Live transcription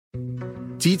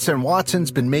Dietz and Watson's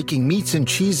been making meats and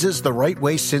cheeses the right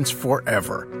way since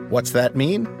forever. What's that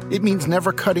mean? It means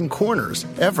never cutting corners,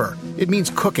 ever. It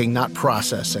means cooking, not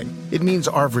processing. It means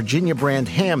our Virginia brand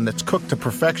ham that's cooked to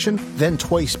perfection, then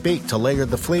twice baked to layer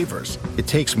the flavors. It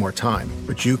takes more time,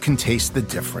 but you can taste the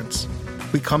difference.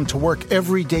 We come to work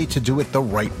every day to do it the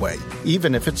right way,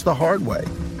 even if it's the hard way.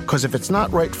 Because if it's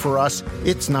not right for us,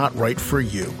 it's not right for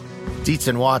you. Dietz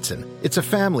and Watson, it's a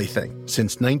family thing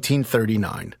since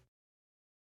 1939.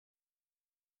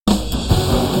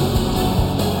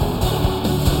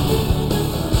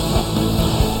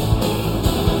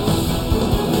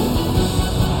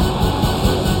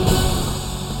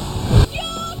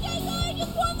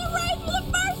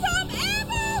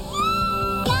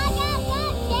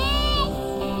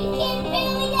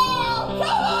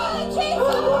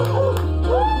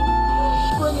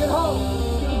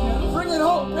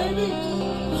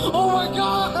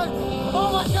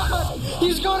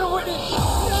 He's going to win it!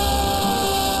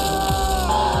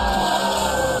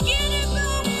 Get it,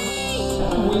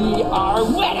 buddy! We are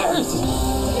winners!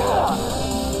 Yeah.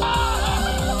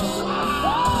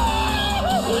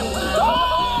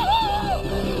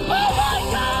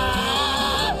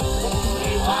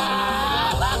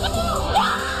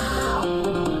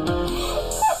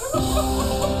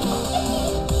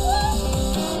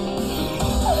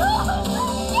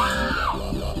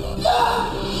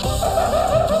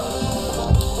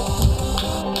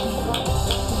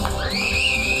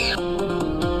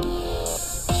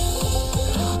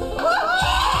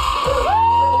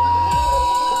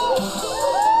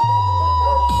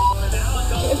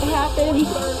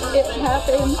 It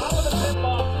happened.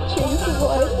 Chase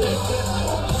won.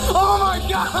 Oh my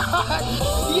God!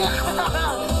 Yeah!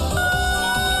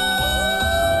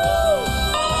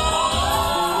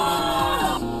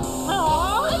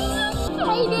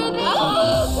 I did it.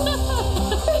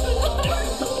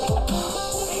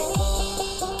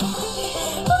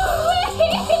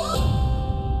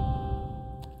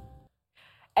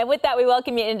 And with that, we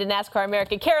welcome you into NASCAR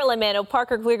America. Carolyn Mano,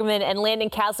 Parker Kligerman, and Landon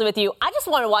Castle with you. I just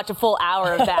want to watch a full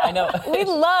hour of that. I know. We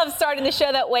love starting the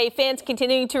show that way. Fans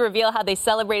continuing to reveal how they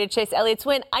celebrated Chase Elliott's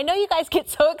win. I know you guys get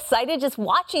so excited just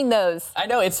watching those. I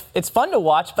know it's fun to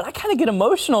watch, but I kind of get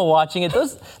emotional watching it.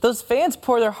 Those fans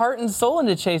pour their heart and soul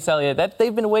into Chase Elliott. That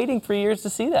they've been waiting for years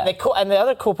to see that. And the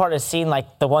other cool part is seeing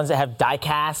like the ones that have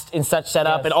die-cast in such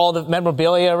setup and all the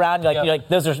memorabilia around. Like, you're like,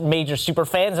 those are major super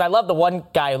fans. And I love the one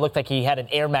guy who looked like he had an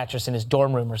air mattress in his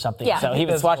dorm room or something. Yeah. So he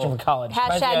was watching from college.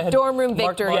 Hashtag dorm room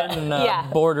victory.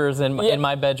 Borders in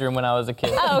my bedroom when I was a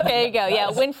kid. Oh, okay, there you go.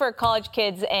 Yeah, win for college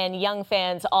kids and young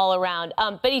fans all around.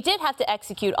 But he did have to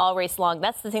execute all race long.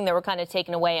 That's the thing that we're kind of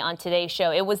taking away on today's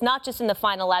show. It was not just in the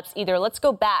final laps either. Let's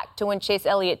go back to when Chase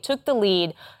Elliott took the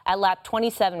lead at lap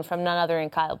 27 from none other than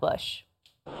Kyle Busch.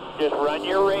 Just run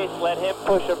your race. Let him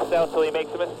push himself till he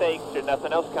makes a mistake. There's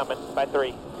nothing else coming by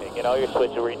 3. Okay, get all your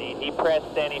switches where you need. He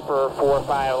pressed Denny for 4 or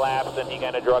 5 laps, and he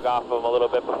kind of drug off of him a little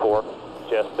bit before.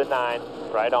 Just the 9,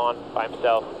 right on, by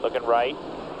himself. Looking right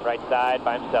side,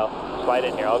 by himself. Slide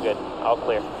in here, all good, all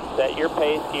clear. Set your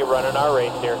pace, keep running our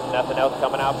race here. Nothing else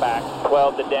coming out back.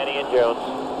 12 to Denny and Jones.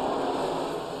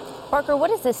 Parker, what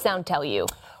does this sound tell you?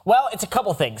 Well, it's a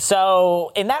couple things.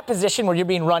 So in that position where you're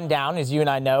being run down, as you and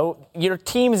I know, your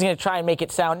team is going to try and make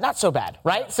it sound not so bad,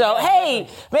 right? So, hey,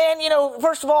 man,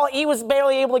 first of all, he was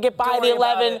barely able to get by the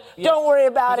 11. Don't worry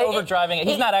about it. He's overdriving it.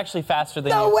 He's not actually faster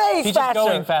than you. No way he's faster. Just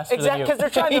going faster than you. Because they're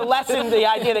trying to lessen the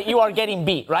idea that you are getting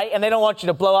beat, right? And they don't want you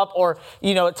to blow up or,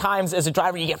 at times as a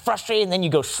driver you get frustrated and then you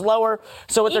go slower.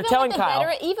 So what they're telling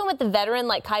Kyle. Even with the veteran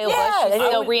like Kyle Busch,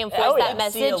 they'll reinforce that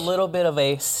message. See a little bit of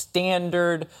a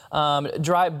standard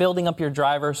building up your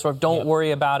driver, sort of don't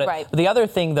worry about it. Right. But the other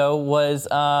thing, though, was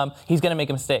he's going to make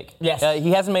a mistake. Yes.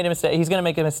 He hasn't made a mistake. He's going to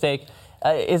make a mistake.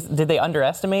 Did they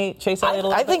underestimate Chase Elliott a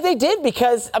little bit? I think they did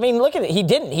because, look at it. He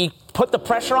didn't. He put the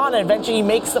pressure on and eventually he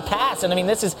makes the pass. And,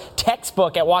 this is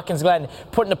textbook at Watkins Glen,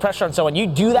 putting the pressure on someone. You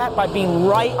do that by being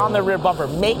right on the rear bumper,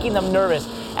 making them nervous,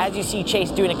 as you see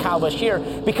Chase doing at Kyle Busch here,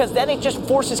 because then it just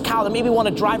forces Kyle to maybe want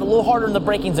to drive a little harder in the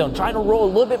braking zone, trying to roll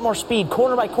a little bit more speed,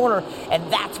 corner by corner,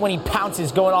 and that's when he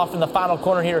pounces going off in the final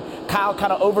corner here. Kyle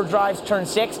kind of overdrives turn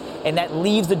 6, and that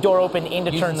leaves the door open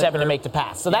into turn 7 to make the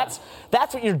pass. So that's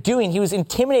what you're doing. He was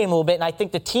intimidating a little bit, and I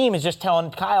think the team is just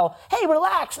telling Kyle, hey,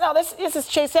 relax. No, this is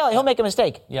Chase Elliott. He'll make a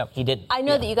mistake. Yep. He didn't. I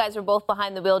know that you guys are both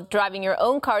behind the wheel driving your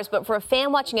own cars, but for a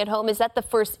fan watching at home, is that the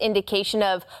first indication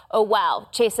of, oh, wow,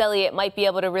 Chase Elliott might be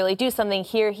able to really do something?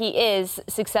 Here he is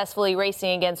successfully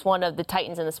racing against one of the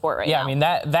titans in the sport right now.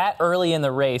 Yeah, that early in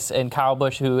the race, and Kyle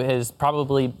Busch, who has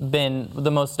probably been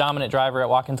the most dominant driver at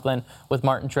Watkins Glen with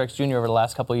Martin Truex Jr. over the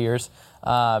last couple of years,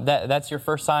 That's your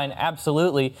first sign,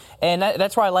 absolutely. And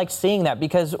that's why I like seeing that,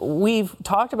 because we've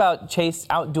talked about Chase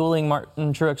out-dueling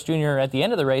Martin Truex Jr. at the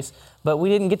end of the race, but we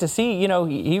didn't get to see,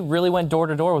 he really went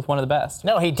door-to-door with one of the best.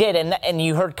 No, he did, and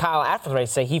you heard Kyle after the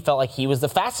race say he felt like he was the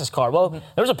fastest car. Well, there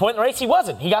was a point in the race he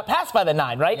wasn't. He got passed by the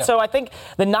 9, right? Yep. So I think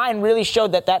the 9 really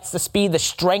showed that that's the speed, the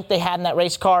strength they had in that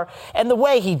race car, and the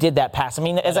way he did that pass. I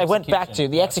mean, as I went back to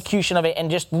the execution of it and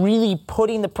just really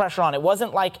putting the pressure on. It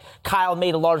wasn't like Kyle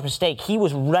made a large mistake. He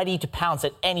was ready to pounce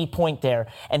at any point there,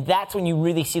 and that's when you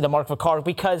really see the mark of a car,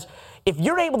 because if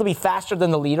you're able to be faster than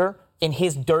the leader in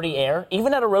his dirty air,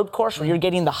 even at a road course where you're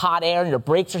getting the hot air and your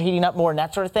brakes are heating up more and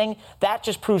that sort of thing, that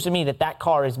just proves to me that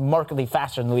car is markedly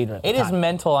faster than the leader at the time. It is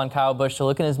mental on Kyle Busch to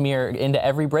look in his mirror into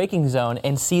every braking zone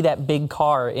and see that big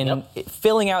car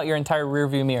filling out your entire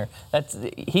rearview mirror.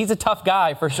 He's a tough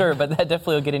guy for sure, but that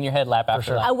definitely will get in your head lap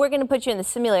after lap. We're going to put you in the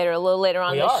simulator a little later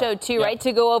on in the show too, right?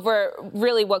 To go over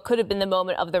really what could have been the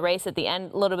moment of the race at the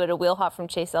end, a little bit of wheel hop from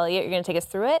Chase Elliott. You're going to take us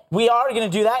through it? We are going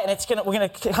to do that, and we're going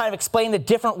to kind of explain the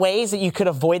different ways that you could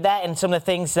avoid that and some of the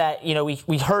things that,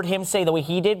 we heard him say the way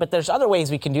he did, but there's other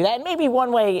ways we can do that, and maybe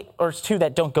one way or two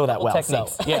that don't go that well.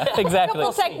 Techniques. So. Yeah, exactly.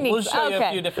 Couple techniques. We'll show you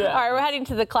a few different. All right, we're heading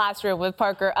to the classroom with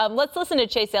Parker. Let's listen to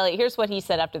Chase Elliott. Here's what he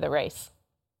said after the race.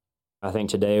 I think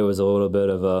today was a little bit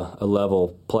of a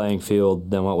level playing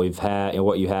field than what we've had and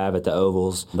what you have at the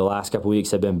ovals. The last couple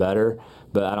weeks have been better,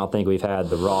 but I don't think we've had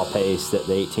the raw pace that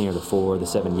the 18 or the 4, the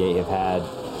 78 have had,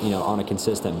 on a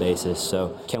consistent basis.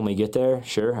 So can we get there?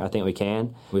 Sure, I think we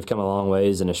can. We've come a long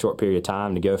ways in a short period of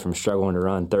time to go from struggling to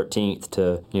run 13th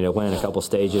to, winning a couple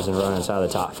stages and running inside the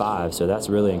top 5. So that's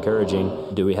really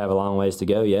encouraging. Do we have a long ways to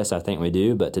go? Yes, I think we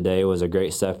do, but today was a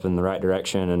great step in the right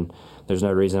direction, and there's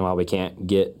no reason why we can't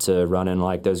get to running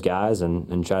like those guys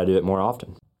and try to do it more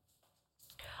often.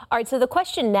 All right, so the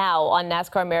question now on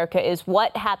NASCAR America is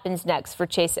what happens next for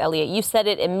Chase Elliott? You said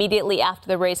it immediately after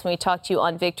the race when we talked to you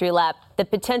on Victory Lap. The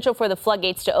potential for the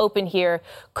floodgates to open here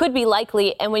could be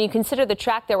likely. And when you consider the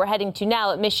track that we're heading to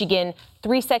now at Michigan,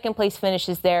 3 second-place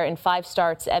finishes there and 5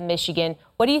 starts at Michigan.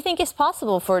 What do you think is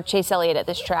possible for Chase Elliott at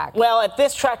this track? Well, at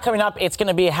this track coming up, it's going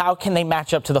to be how can they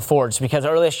match up to the Fords, because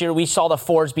earlier this year we saw the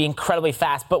Fords be incredibly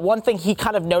fast. But one thing he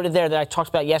kind of noted there that I talked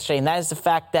about yesterday, and that is the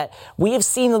fact that we have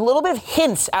seen a little bit of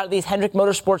hints out of these Hendrick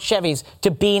Motorsports Chevys to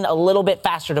being a little bit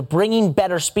faster, to bringing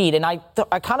better speed. And I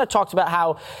kind of talked about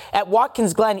how at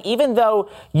Watkins Glen, even though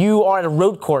you are at a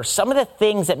road course, some of the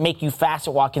things that make you fast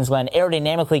at Watkins Glen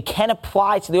aerodynamically can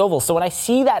apply to the oval. So when I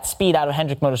see that speed out of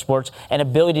Hendrick Motorsports and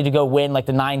ability to go win like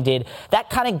the 9 did, that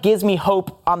kind of gives me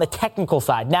hope on the technical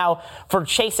side. Now, for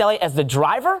Chase Elliott as the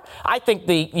driver, I think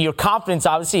your confidence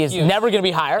obviously is never going to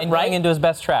be higher, and right? Going into his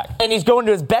best track. And he's going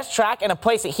to his best track in a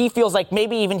place that he feels like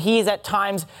maybe even he has at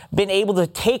times been able to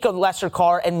take a lesser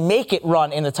car and make it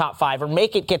run in the top 5 or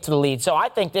make it get to the lead. So I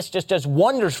think this just does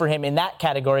wonders for him in that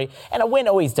category. And a win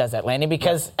always does that, Landon,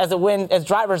 because as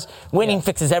drivers, winning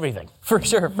fixes everything. For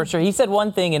sure. He said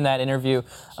one thing in that interview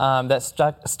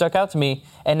that stuck out to me,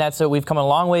 and that's that we've come a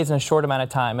long ways in a short amount of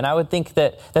time. And I would think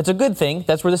that that's a good thing.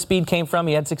 That's where the speed came from.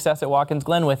 He had success at Watkins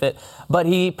Glen with it. But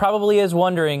he probably is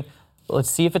wondering, let's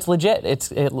see if it's legit.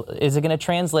 Is it going to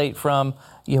translate from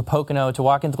Pocono to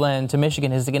Watkins Glen to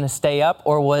Michigan? Is it going to stay up,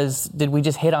 or did we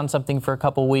just hit on something for a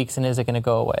couple weeks and is it going to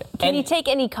go away? Can you take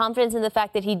any confidence in the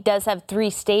fact that he does have 3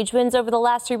 stage wins over the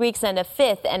last 3 weeks and a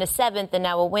 5th and a 7th and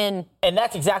now a win? And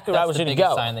that's exactly where I was going to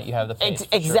go. That's the biggest sign that you have the pace.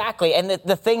 Exactly. Sure. And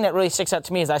the thing that really sticks out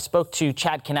to me is I spoke to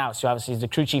Chad Knaus, who obviously is the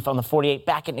crew chief on the 48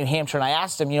 back at New Hampshire, and I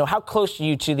asked him, how close are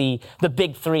you to the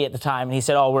big 3 at the time? And he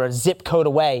said, we're a zip code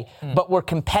away, but we're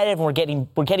competitive and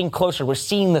we're getting closer. We're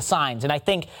seeing the signs. And I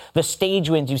think the stage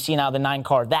wins you see now, the 9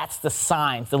 car, that's the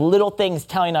signs, the little things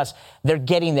telling us they're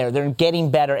getting there, they're getting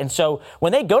better. And so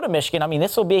when they go to Michigan,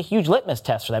 this will be a huge litmus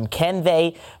test for them. Can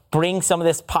they bring some of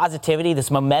this positivity,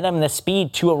 this momentum, and this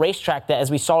speed to a racetrack that, as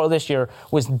we saw this year,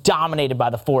 was dominated by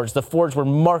the Fords? The Fords were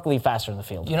markedly faster in the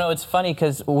field. It's funny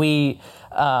because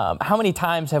how many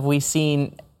times have we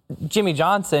seen Jimmy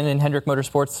Johnson and Hendrick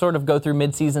Motorsports sort of go through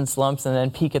midseason slumps and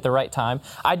then peak at the right time?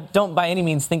 I don't by any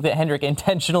means think that Hendrick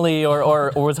intentionally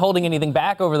or was holding anything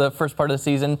back over the first part of the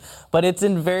season, but it's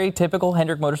in very typical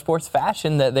Hendrick Motorsports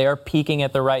fashion that they are peaking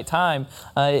at the right time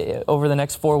over the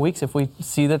next 4 weeks if we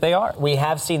see that they are. We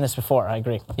have seen this before, I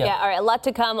agree. Yeah, all right, a lot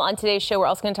to come on today's show. We're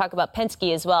also going to talk about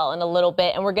Penske as well in a little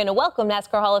bit, and we're going to welcome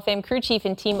NASCAR Hall of Fame crew chief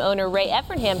and team owner Ray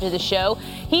Effernham to the show.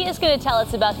 He is going to tell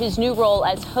us about his new role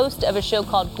as host of a show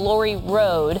called Glory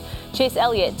Road. Chase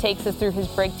Elliott takes us through his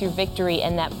breakthrough victory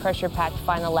and that pressure-packed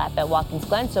final lap at Watkins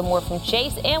Glen. So more from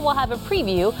Chase, and we'll have a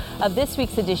preview of this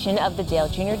week's edition of the Dale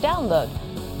Jr. Download.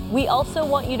 We also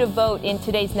want you to vote in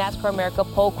today's NASCAR America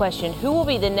poll question. Who will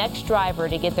be the next driver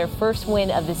to get their first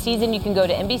win of the season? You can go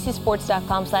to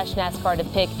NBCSports.com/NASCAR to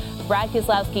pick Brad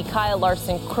Keselowski, Kyle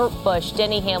Larson, Kurt Busch,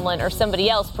 Denny Hamlin, or somebody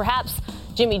else, perhaps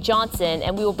Jimmy Johnson,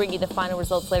 and we will bring you the final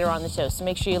results later on the show. So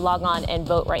make sure you log on and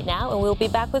vote right now, and we'll be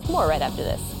back with more right after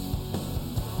this.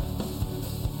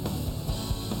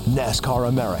 NASCAR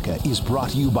America is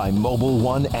brought to you by Mobil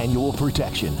 1 Annual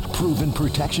Protection. Proven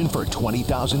protection for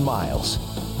 20,000 miles.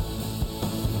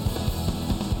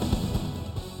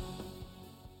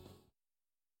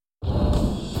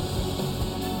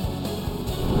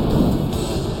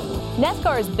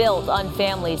 NASCAR is built on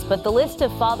families, but the list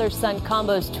of father-son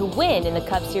combos to win in the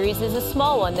Cup Series is a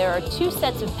small one. There are two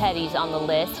sets of Petties on the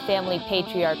list, family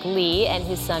patriarch Lee and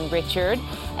his son Richard,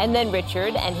 and then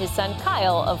Richard and his son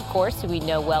Kyle, of course, who we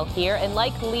know well here. And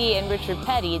like Lee and Richard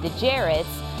Petty, the Jarretts,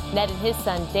 Ned and his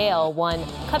son Dale won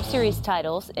Cup Series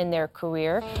titles in their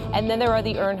career. And then there are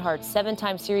the Earnhardts,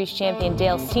 7-time Series champion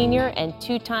Dale Sr. and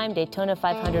 2-time Daytona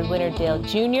 500 winner Dale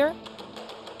Jr.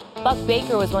 Buck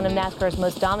Baker was one of NASCAR's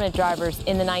most dominant drivers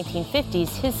in the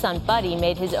 1950s. His son Buddy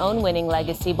made his own winning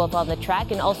legacy both on the track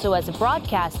and also as a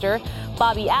broadcaster.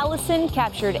 Bobby Allison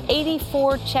captured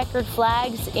 84 checkered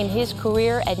flags in his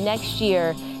career, and next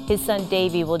year his son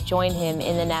Davey will join him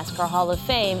in the NASCAR Hall of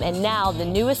Fame. And now the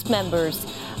newest members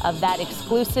of that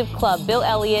exclusive club, Bill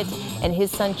Elliott and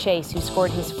his son Chase, who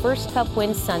scored his first Cup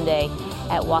win Sunday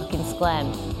at Watkins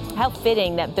Glen. How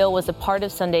fitting that Bill was a part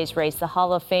of Sunday's race, the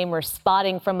Hall of Famer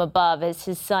spotting from above as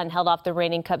his son held off the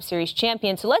reigning Cup Series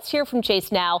champion. So let's hear from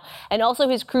Chase now, and also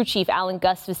his crew chief, Alan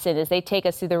Gustafson, as they take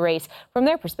us through the race from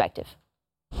their perspective.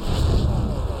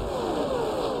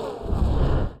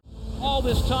 All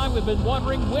this time we've been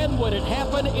wondering when would it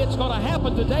happen. It's going to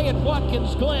happen today at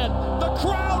Watkins Glen. The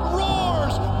crowd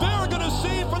roars. They're going to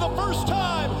see for the first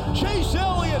time Chase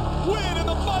Elliott win in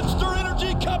the Monster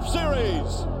Energy Cup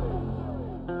Series.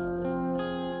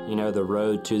 You know, the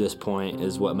road to this point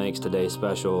is what makes today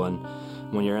special, and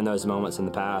when you're in those moments in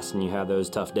the past and you have those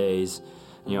tough days,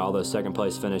 you know, all those second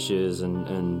place finishes and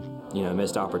you know,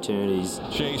 missed opportunities.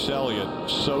 Chase Elliott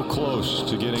so close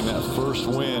to getting that first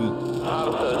win.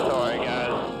 I'm so sorry,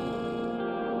 guys.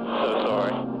 So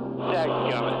sorry.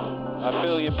 Jack's coming. I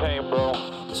feel your pain, bro.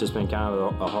 It's just been kind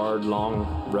of a hard, long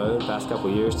road the past couple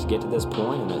of years to get to this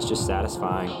point, and it's just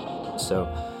satisfying. So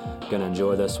gonna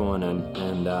enjoy this one and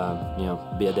you know,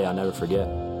 be a day I'll never forget.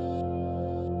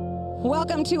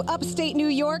 Welcome to upstate New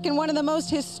York and one of the most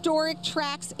historic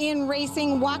tracks in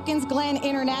racing, Watkins Glen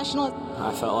International.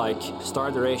 I felt like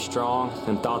started the race strong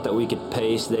and thought that we could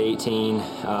pace the 18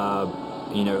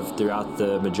 you know, throughout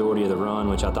the majority of the run,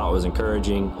 which I thought was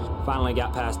encouraging. Finally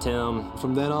got past him.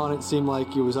 From then on, it seemed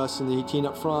like it was us in the 18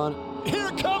 up front.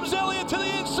 Here comes Elliott to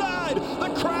the inside. The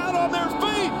crowd on their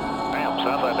feet. Bam,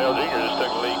 sounds like Dale Jr. just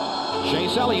took the lead.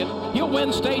 Chase Elliott, he'll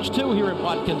win stage 2 here at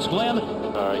Watkins Glen.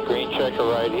 All right, green checker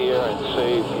right here, and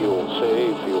save fuel,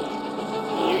 save fuel.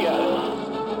 You got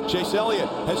it. Chase Elliott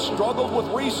has struggled with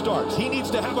restarts. He needs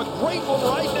to have a great one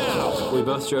right now. We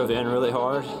both drove in really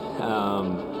hard.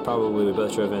 Probably we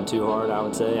both drove in too hard, I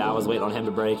would say. I was waiting on him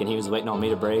to brake, and he was waiting on me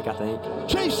to brake, I think.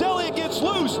 Chase Elliott gets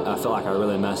loose. I feel like I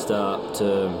really messed up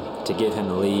to give him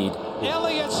the lead.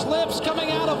 Elliott slips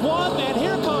coming out of one, and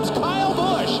here comes Kyle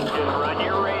Busch. Just run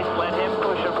your race, let him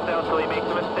push himself till he makes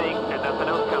a mistake. There's nothing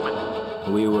else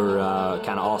coming. We were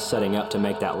kind of all setting up to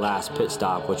make that last pit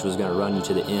stop, which was going to run you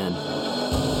to the end.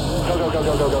 Go, go, go,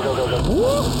 go, go, go, go, go, go.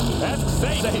 Woo! That's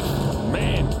safe.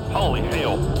 Man, holy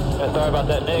fuel. Sorry about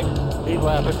that, Nick. He's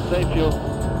laughing. Safe fuel.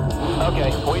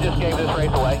 Okay, we just gave this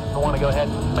race away. I want to go ahead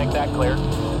and make that clear.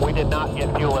 We did not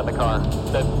get fuel in the car.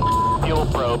 The fuel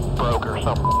probe broke or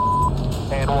something.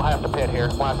 And we'll have to pit here.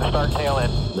 We'll have to start tail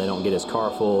end. They don't get his car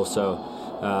full, so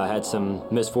had some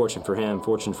misfortune for him,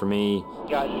 fortune for me.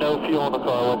 Got no fuel in the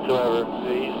car whatsoever.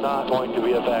 He's not going to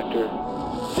be a factor.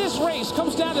 This race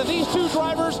comes down to these two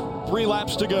drivers. 3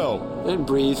 laps to go. I didn't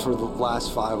breathe for the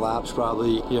last 5 laps,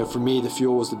 probably. You know, for me, the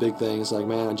fuel was the big thing. It's like,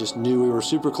 man, I just knew we were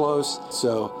super close,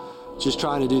 so just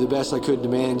trying to do the best I could to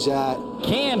manage that.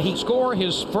 Can he score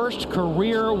his first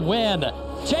career win?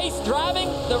 Chase driving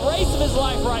the race of his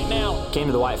life right now. Came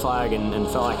to the white flag and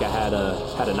felt like I had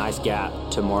a nice gap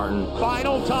to Martin.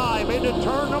 Final time into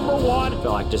turn number 1. Felt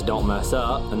like just don't mess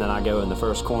up, and then I go in the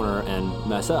first corner and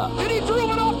mess up. And he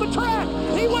drew it off the track.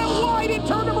 He went wide in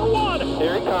turn number 1.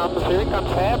 Here he comes,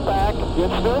 half back.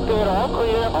 It's still good, all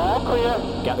clear, all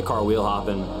clear. Got the car wheel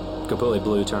hopping, completely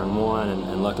blew turn 1,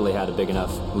 and luckily had a big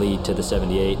enough lead to the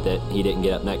 78 that he didn't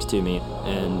get up next to me,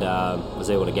 and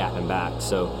was able to gap him back.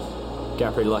 So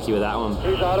got pretty lucky with that one.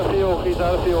 He's out of fuel, he's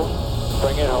out of fuel.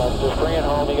 Bring it home. Just bring it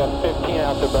home. You got 15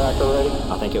 out the back already.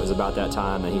 I think it was about that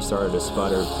time that he started to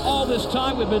sputter. All this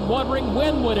time we've been wondering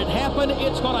when would it happen.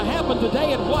 It's going to happen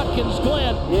today at Watkins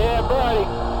Glen. Yeah, buddy.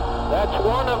 That's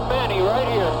one of many right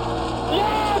here.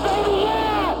 Yeah, baby,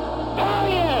 yeah! Hell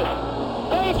yes!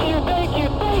 Thank you, thank you,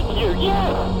 thank you,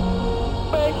 yes!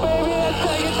 Big baby, that's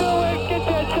how you do it. Get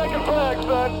that second flag,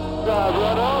 son.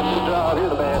 Run off the job. You're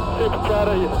the man. Super proud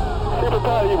of you. Super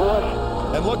proud of you,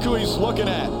 boy. And look who he's looking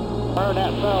at. Burn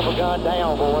that son of a gun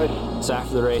down, boys. So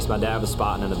after the race, my dad was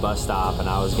spotting in the bus stop, and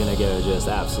I was going to go just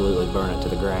absolutely burn it to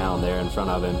the ground there in front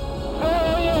of him.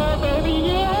 Hell yeah, baby,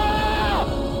 yeah!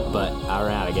 But I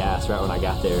ran out of gas right when I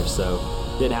got there, so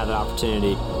didn't have the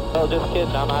opportunity. Oh, just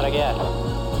kidding, I'm out of gas.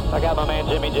 I got my man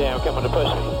Jimmy Jam coming to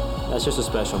push me. That's just a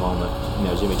special moment. You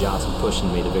know, Jimmy Johnson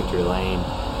pushing me to victory lane,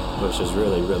 which was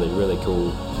really, really, really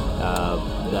cool.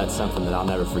 That's something that I'll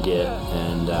never forget,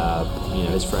 and you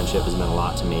know, his friendship has meant a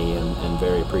lot to me, and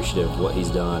very appreciative of what he's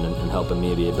done and helping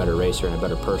me be a better racer and a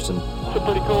better person. It's a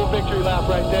pretty cool victory lap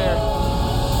right there.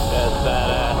 That's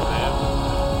badass, man.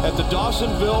 At the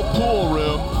Dawsonville pool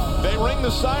room, they ring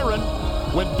the siren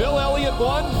when Bill Elliott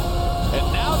won, and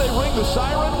now they ring the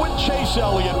siren when Chase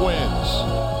Elliott wins.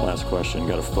 Last question,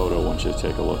 got a photo I want you to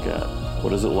take a look at.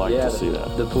 What is it like to see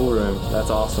that? The pool room, that's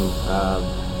awesome.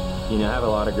 You know, I have a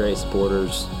lot of great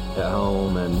supporters at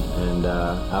home, and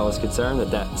I was concerned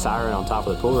that siren on top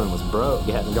of the pool room was broke.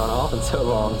 It hadn't gone off in so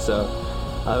long, so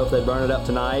I hope they burn it up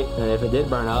tonight, and if it did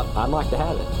burn up, I'd like to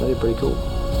have it. That'd be pretty cool.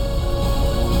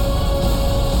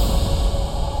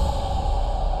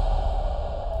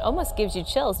 Almost gives you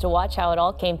chills to watch how it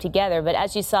all came together. But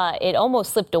as you saw, it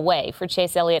almost slipped away for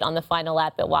Chase Elliott on the final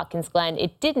lap at Watkins Glen.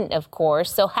 It didn't, of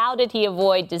course. So how did he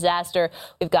avoid disaster?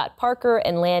 We've got Parker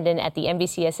and Landon at the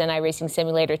NBCSN iRacing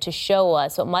Simulator to show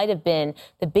us what might have been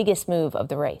the biggest move of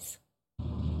the race.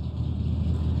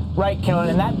 Right, Carolyn,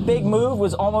 and that big move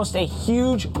was almost a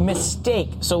huge mistake.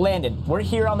 So, Landon, we're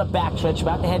here on the backstretch,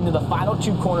 about to head into the final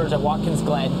two corners at Watkins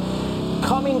Glen.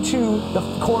 Coming to the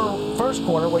first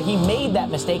corner where he made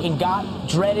that mistake and got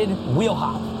dreaded wheel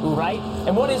hop, right?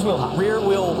 And what is wheel hop? Rear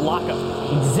wheel lockup.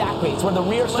 Exactly. It's where the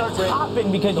rear starts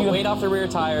hopping because you weight off the rear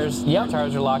tires. Yep. The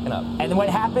tires are locking up. And then what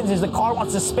happens is the car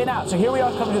wants to spin out. So here we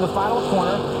are coming to the final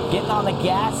corner, getting on the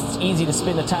gas. It's easy to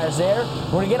spin the tires there.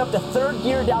 We're going to get up to third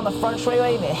gear down the front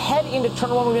straightaway and head into turn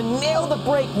one. We're going to nail the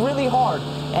brake really hard.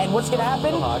 And what's going to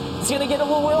happen? It's going to get a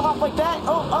little wheel hop like that.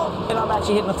 Oh, and I'm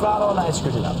actually hitting the throttle and I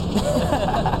screwed it up.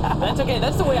 That's okay.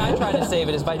 That's the way I try to save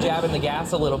it, is by jabbing the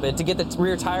gas a little bit to get the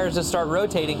rear tires to start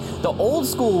rotating. The old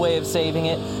school way of saving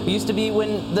it used to be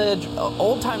when the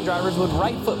old time drivers would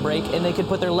right foot brake and they could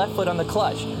put their left foot on the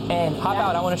clutch. And hop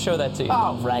out. I want to show that to you.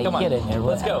 All right, come on, get in here.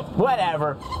 Let's go.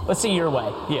 Whatever. Let's see your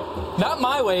way. Yeah, not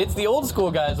my way. It's the old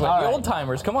school guys' way. The old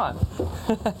timers. Come on.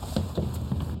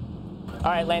 All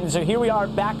right, Landon, so here we are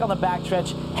back on the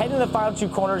backstretch, heading to the final two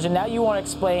corners, and now you want to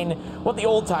explain what the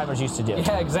old timers used to do.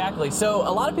 Yeah, exactly. So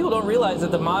a lot of people don't realize that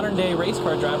the modern day race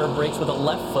car driver brakes with a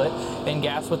left foot and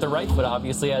gas with the right foot,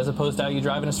 obviously, as opposed to how you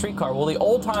drive in a street car. Well, the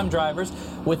old time drivers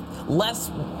with less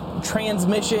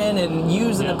transmission and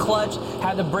using the clutch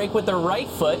had to brake with their right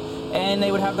foot, and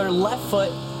they would have their left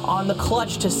foot on the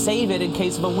clutch to save it in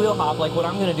case of a wheel hop, like what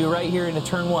I'm going to do right here into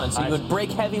turn one. So you would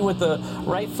brake heavy with the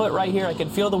right foot right here. I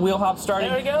can feel the wheel hop starting.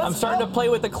 There we go. I'm starting to play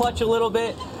with the clutch a little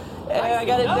bit. And I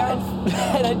got it down,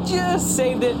 and I just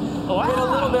saved it. Wow. Went a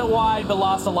little bit wide, but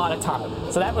lost a lot of time.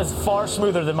 So that was far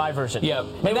smoother than my version. Yep.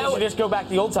 Maybe we should just go back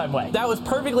the old time way. That was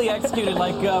perfectly executed,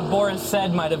 like Boris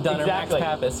said might have done, exactly. Or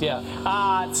Max Pappas,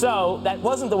 yeah. So that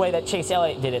wasn't the way that Chase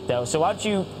Elliott did it, though. So why don't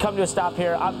you come to a stop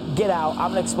here, get out.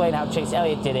 I'm going to explain how Chase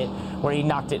Elliott did it, where he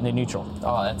knocked it into neutral.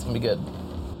 Oh, that's going to be good.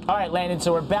 All right, Landon,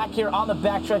 so we're back here on the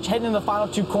backstretch, heading into the final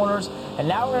two corners, and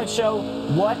now we're going to show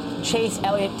what Chase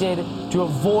Elliott did to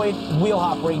avoid wheel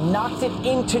hop, where he knocked it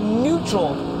into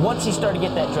neutral once he started to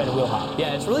get that dreaded wheel hop.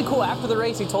 Yeah, it's really cool. After the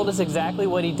race, he told us exactly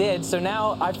what he did, so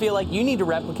now I feel like you need to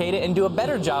replicate it and do a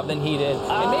better job than he did,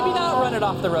 and maybe not run it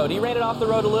off the road. He ran it off the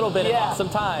road a little bit and lost some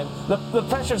time. The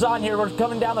pressure's on here. We're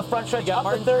coming down the front stretch, up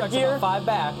the third gear. 5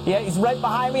 back. Yeah, he's right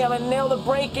behind me. I'm going to nail the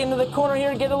brake into the corner here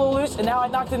and get a little loose, and now I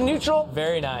knocked it in neutral.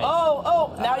 Very nice.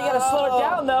 Oh, now you got to slow it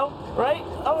down, though, right?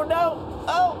 Oh, no.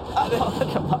 Oh,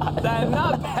 come on. That's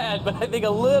not bad, but I think a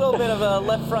little bit of a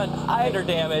left front fender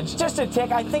damage. Just a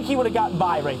tick. I think he would have gotten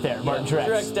by right there, Martin Truex.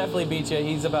 Truex definitely beat you.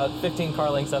 He's about 15 car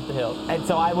lengths up the hill. And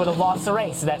so I would have lost the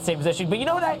race in that same position. But you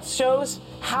know what that shows?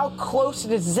 How close to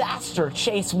disaster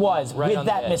Chase was with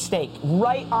that mistake.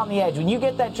 Right on the edge. When you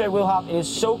get that dread wheel hop, it is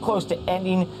so close to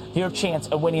ending your chance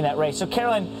of winning that race. So,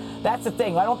 Carolyn, that's the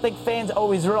thing. I don't think fans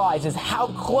always realize is how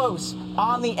close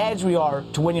on the edge we are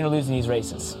to winning or losing these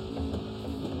races.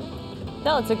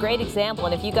 No, it's a great example,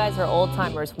 and if you guys are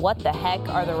old-timers, what the heck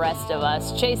are the rest of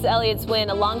us? Chase Elliott's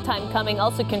win, a long time coming,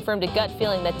 also confirmed a gut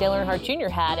feeling that Dale Earnhardt Jr.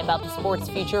 had about the sport's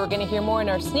future. We're going to hear more in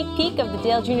our sneak peek of the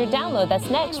Dale Jr. Download. That's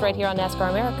next, right here on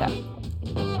NASCAR America.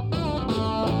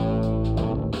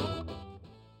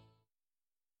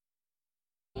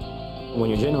 When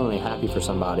you're genuinely happy for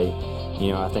somebody,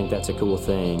 I think that's a cool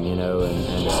thing, and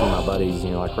to see my buddies,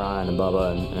 like Ryan and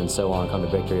Bubba and so on come to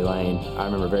victory lane. I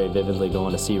remember very vividly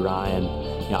going to see Ryan.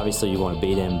 Obviously you want to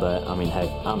beat him, but hey,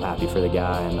 I'm happy for the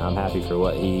guy, and I'm happy for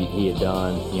what he had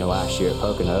done, last year at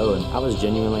Pocono, and I was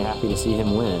genuinely happy to see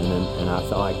him win, and I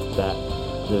felt like that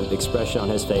the expression on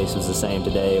his face was the same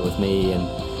today with me, and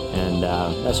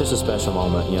that's just a special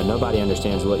moment. Nobody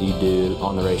understands what you do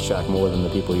on the racetrack more than the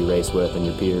people you race with and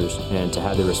your peers. And to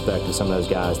have the respect of some of those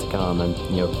guys to come and,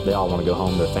 they all want to go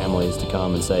home, their families to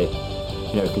come and say,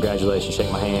 congratulations, shake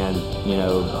my hand,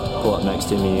 pull up next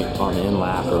to me on the in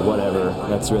lap or whatever.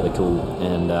 That's really cool.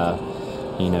 And,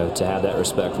 to have that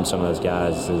respect from some of those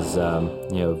guys is,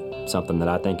 something that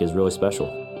I think is really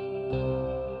special.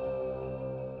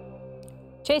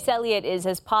 Chase Elliott is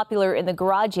as popular in the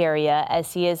garage area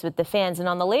as he is with the fans. And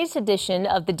on the latest edition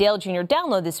of the Dale Jr.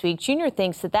 Download this week, Jr.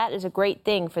 thinks that is a great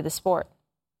thing for the sport.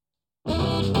 In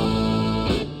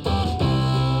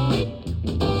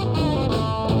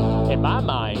my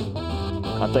mind,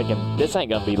 I'm thinking this ain't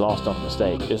going to be lost on a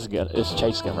mistake. It's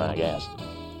Chase going to run out of gas.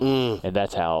 And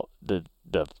that's how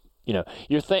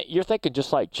you're thinking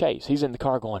just like Chase. He's in the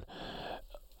car going,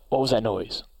 what was that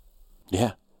noise?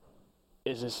 Yeah.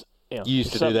 Is this... You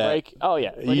used to do that. Break? Oh,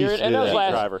 yeah. When you're in those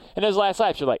last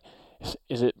laps, you're like,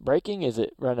 is it braking? Is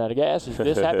it running out of gas? Is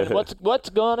this happening? What's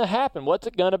going to happen? What's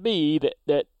it going to be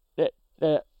that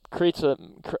creates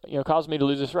causes me to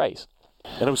lose this race?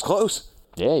 And it was close.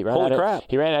 Yeah, he ran Holy crap.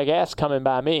 He ran out of gas coming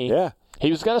by me. Yeah. He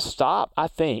was going to stop, I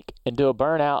think, and do a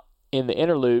burnout in the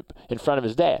inner loop in front of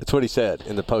his dad. That's what he said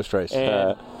in the post-race.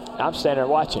 And I'm standing there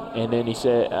watching, and then he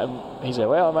said,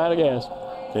 well, I'm out of gas.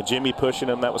 And Jimmy pushing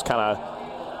him, that was kind of,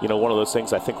 one of those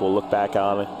things I think we'll look back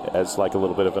on as like a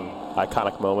little bit of an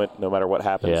iconic moment, no matter what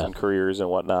happens in careers and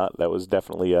whatnot. That was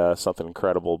definitely something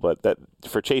incredible. But that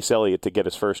for Chase Elliott to get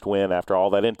his first win after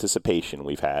all that anticipation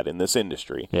we've had in this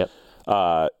industry, you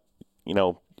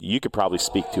could probably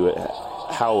speak to it,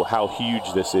 how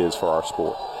huge this is for our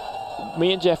sport.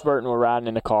 Me and Jeff Burton were riding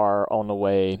in the car on the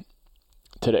way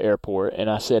to the airport, and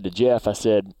I said to Jeff, I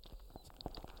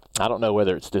don't know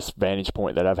whether it's this vantage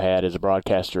point that I've had as a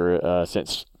broadcaster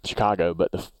since Chicago,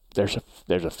 but there's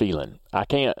a feeling. I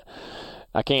can't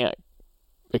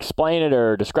explain it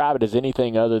or describe it as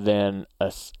anything other than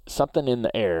something in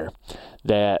the air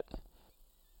that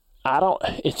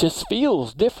it just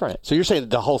feels different. So you're saying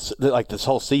this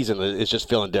whole season is just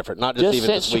feeling different, not just even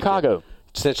since this weekend. Chicago.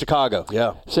 Since Chicago,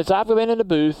 yeah. Since I've been in the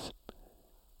booth,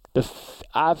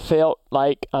 I've felt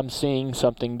like I'm seeing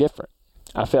something different.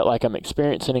 I felt like I'm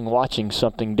experiencing and watching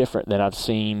something different than I've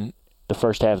seen the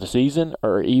first half of the season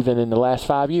or even in the last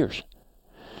 5 years.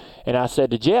 And I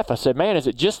said to Jeff, man, is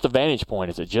it just the vantage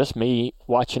point? Is it just me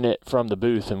watching it from the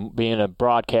booth and being a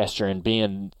broadcaster and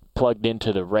being plugged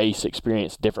into the race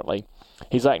experience differently?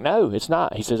 He's like, no, it's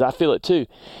not. He says, I feel it too.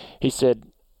 He said,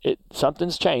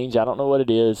 something's changed. I don't know what it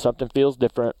is. Something feels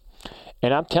different.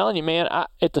 And I'm telling you, man,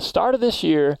 at the start of this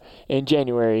year in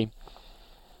January,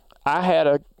 I had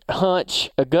a hunch,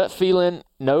 a gut feeling,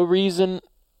 no reason,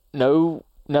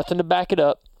 nothing to back it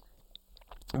up,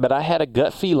 but I had a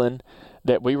gut feeling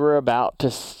that we were about to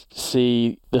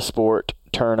see the sport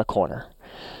turn a corner,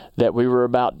 that we were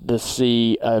about to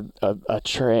see a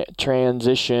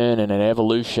transition and an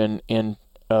evolution in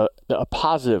a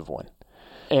positive one,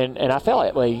 and I felt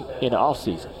that way in the off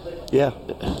season. Yeah,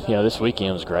 this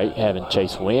weekend was great having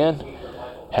Chase win.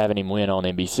 Having him win on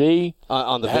NBC.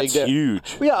 On the That's big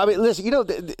huge. Yeah, I mean, listen, to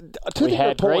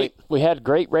the point. We had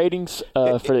great ratings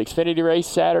for the Xfinity race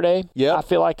Saturday. Yeah. I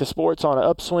feel like the sport's on an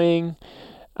upswing.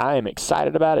 I am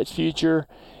excited about its future,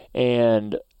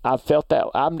 and I felt that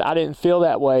I didn't feel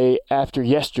that way after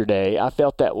yesterday. I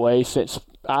felt that way since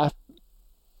I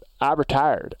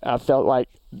retired. I felt like,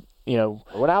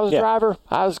 when I was a driver,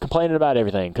 I was complaining about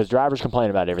everything because drivers complain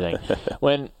about everything.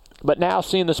 But now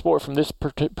seeing the sport from this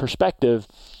perspective,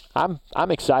 I'm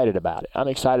excited about it. I'm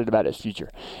excited about its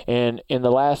future. And in the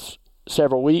last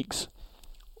several weeks,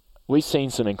 we've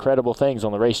seen some incredible things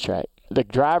on the racetrack. The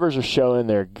drivers are showing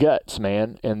their guts,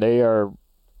 man, and they're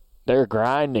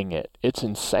grinding it. It's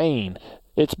insane.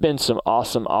 It's been some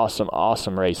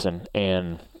awesome racing,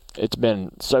 and it's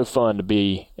been so fun to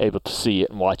be able to see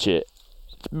it and watch it.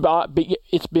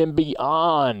 It's been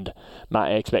beyond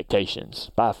my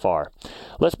expectations by far.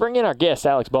 Let's bring in our guest,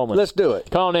 Alex Bowman. Let's do it.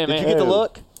 Come on in, man. Did you get the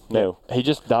look? No. He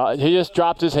just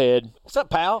dropped his head. What's up,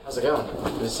 pal? How's it going?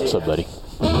 What's up, buddy?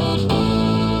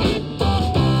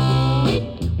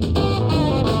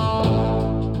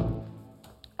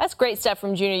 That's great stuff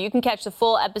from Junior. You can catch the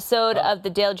full episode of the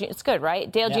Dale Jr. It's good,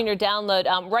 right? Dale Jr. download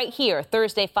right here,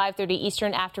 Thursday, 5:30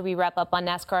 Eastern, after we wrap up on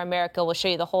NASCAR America. We'll show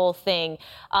you the whole thing.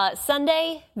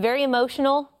 Sunday, very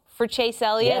emotional for Chase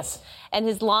Elliott and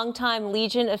his longtime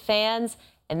legion of fans.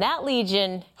 And that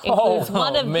legion includes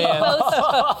one of the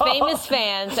most famous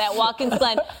fans at Watkins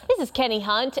Glen. This is Kenny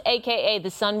Hunt, a.k.a.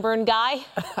 the Sunburn Guy.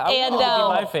 I want to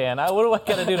be my fan. What do I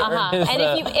got to do to earn his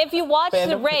And if you watched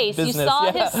the race, you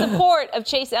saw his support of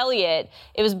Chase Elliott.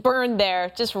 It was burned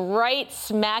there, just right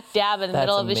smack dab in the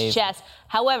middle of his chest.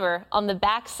 However, on the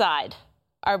backside,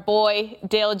 our boy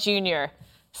Dale Jr.,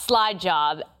 slide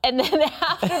job. And then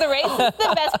after the race, this is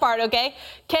the best part, okay?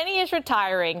 Kenny is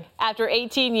retiring after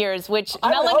 18 years, which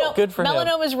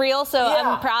melanoma is real, so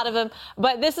I'm proud of him.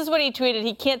 But this is what he tweeted.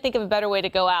 He can't think of a better way to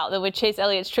go out than with Chase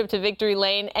Elliott's trip to Victory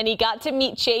Lane. And he got to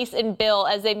meet Chase and Bill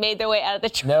as they made their way out of the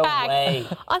track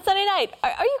on Sunday night.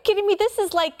 Are you kidding me? This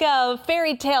is like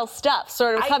fairy tale stuff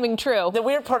sort of coming true. The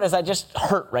weird part is I just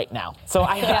hurt right now. So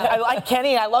I like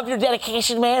Kenny. I love your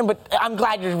dedication, man, but I'm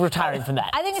glad you're retiring from that.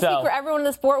 I think I speak for everyone in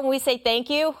the sport when we say thank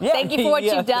you. Yeah. Thank you for what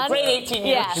you've done. Great 18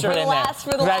 years. Yeah, for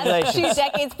the last 2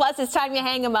 decades plus, it's time to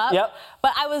hang him up. Yep.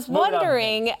 But I was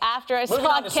wondering after I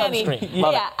saw Kenny,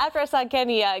 after I saw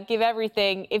Kenny give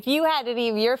everything, if you had any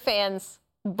of your fans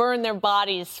burn their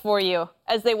bodies for you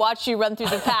as they watch you run through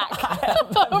the pack.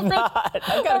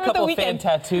 I've got a couple of fan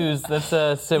tattoos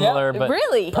that's similar, but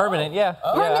really permanent.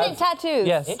 Permanent tattoos.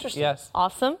 Yes. Interesting. Yes.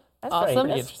 Awesome. That's awesome.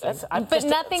 Pretty interesting. But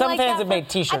nothing some like fans that. have made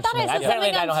T-shirts. I thought I said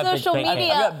something on social media.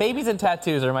 I've got babies and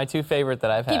tattoos are my two favorite that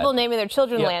I've had. People naming their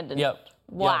children Landon. Yep.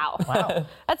 Wow.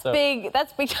 That's big.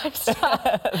 That's big time stuff.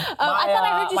 I thought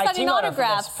I heard you signing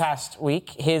autographs. This past week,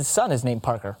 his son is named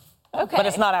Parker. Okay. But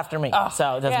it's not after me, so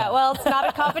it doesn't matter. Well, it's not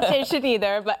a competition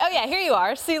either. But here you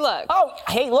are. See, look. Oh,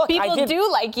 hey, look. People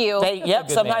do like you.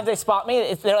 Sometimes they spot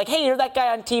me. They're like, hey, you're that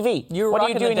guy on TV. You were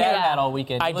rocking the dad hat all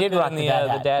weekend. I did rock the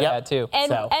dad hat too.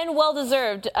 And well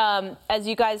deserved, as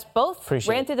you guys both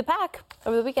ran through the pack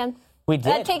over the weekend. We did.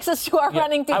 That takes us to our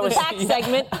running through the pack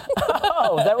segment.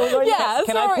 Oh, is that what we're going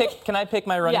to Can I pick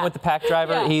my running with the pack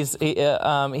driver?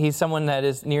 Yeah. He's someone that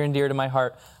is near and dear to my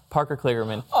heart. Parker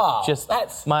Kligerman. Oh,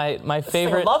 that's my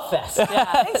favorite. Like a love fest.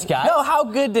 Thanks, guys. No, how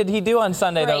good did he do on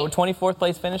Sunday, though? 24th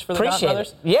place finish for the Gaunt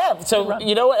brothers? Yeah, so,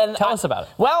 you know, and tell us about it.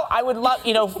 Well, I would love,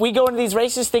 if we go into these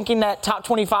races thinking that top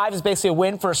 25 is basically a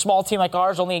win for a small team like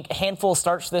ours, only a handful of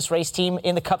starts for this race team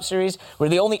in the Cup Series. We're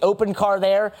the only open car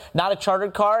there, not a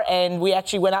chartered car, and we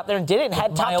actually went out there and did it and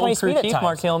had top 20 speed at times.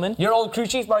 Mark Hillman. Your old crew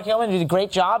chief, Mark Hillman, did a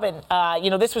great job, and,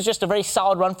 this was just a very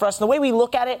solid run for us. And the way we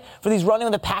look at it for these running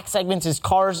with the pack segments is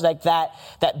cars like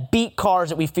that beat cars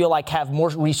that we feel like have more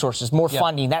resources, more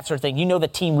funding, that sort of thing. The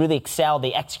team really excelled,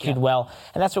 they executed well,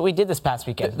 and that's what we did this past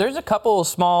weekend. There's a couple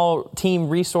small team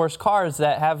resource cars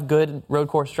that have good road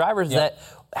course drivers that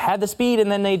had the speed,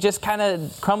 and then they just kind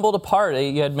of crumbled apart.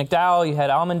 You had McDowell, you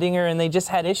had Allmendinger, and they just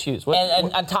had issues.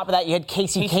 And on top of that, you had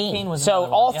Casey Kane. So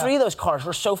all three of those cars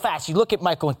were so fast. You look at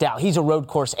Michael McDowell, he's a road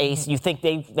course ace. You think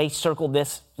they circled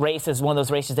this race as one of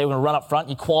those races they were going to run up front.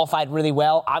 He qualified really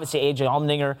well. Obviously, A.J.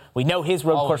 Allmendinger, we know his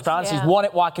road course prowess. He's won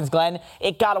at Watkins Glen.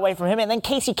 It got away from him. And then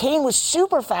Casey Kane was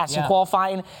super fast in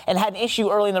qualifying and had an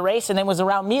issue early in the race and then was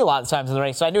around me a lot of times in the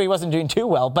race. So I knew he wasn't doing too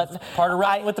well. But part of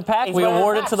riding with the pack. We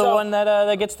award it to the one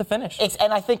that gets the finish.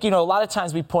 And I think, a lot of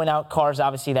times we point out cars,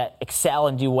 obviously, that excel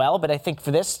and do well. But I think for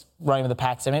this running with the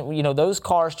pack segment, those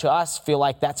cars to us feel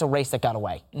like that's a race that got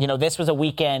away. This was a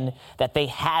weekend that they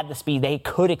had the speed. They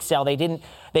could excel.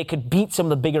 They could beat some of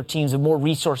the bigger teams with more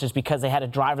resources because they had a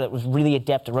driver that was really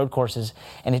adept at road courses.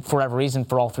 And for whatever reason,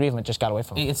 for all three of them, it just got away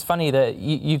from them. It's funny that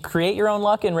you create your own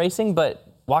luck in racing, but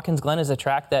Watkins Glen is a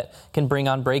track that can bring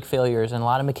on brake failures and a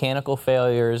lot of mechanical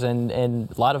failures and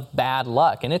a lot of bad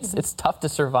luck. And it's tough to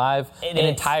survive an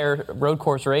entire road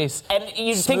course race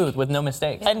smooth with no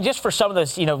mistakes. And just for some of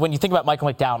those, when you think about Michael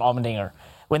McDowell and Allmendinger,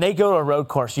 when they go to a road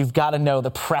course, you've got to know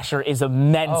the pressure is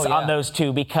immense on those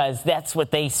two because that's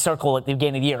what they circle at the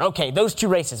beginning of the year. Okay, those two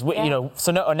races,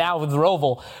 so now with the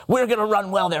Roval, we're going to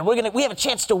run well there. We have a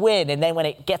chance to win. And then when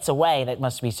it gets away, that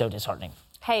must be so disheartening.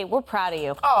 Hey, we're proud of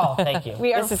you. Oh, thank you.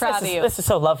 We are proud of you. This is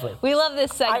so lovely. We love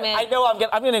this segment. I know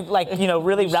I'm going to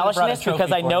really relish in this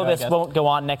because I know this won't go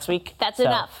on next week. That's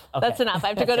enough. Okay. That's enough. I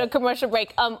have to go to a commercial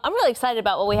break. I'm really excited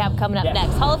about what we have coming up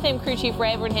next. Hall of Fame crew chief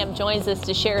Ray Evernham joins us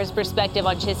to share his perspective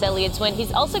on Chase Elliott's win.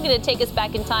 He's also going to take us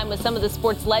back in time with some of the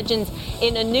sports legends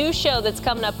in a new show that's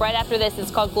coming up right after this.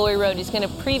 It's called Glory Road. He's going to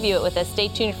preview it with us. Stay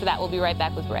tuned for that. We'll be right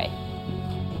back with Ray.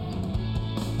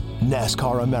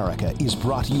 NASCAR America is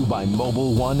brought to you by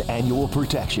Mobil 1 Annual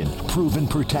Protection. Proven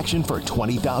protection for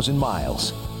 20,000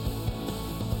 miles.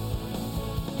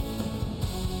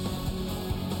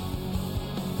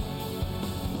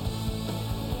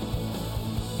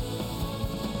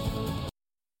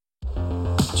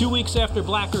 Two weeks after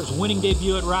Blacker's winning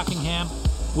debut at Rockingham,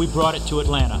 we brought it to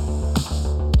Atlanta.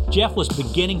 Jeff was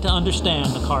beginning to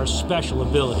understand the car's special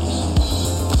abilities.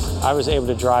 I was able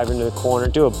to drive into the corner,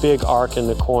 do a big arc in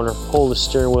the corner, pull the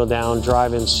steering wheel down,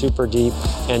 drive in super deep,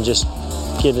 and just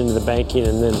get into the banking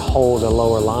and then hold a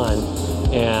lower line.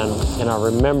 And I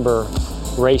remember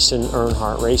racing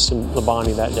Earnhardt, racing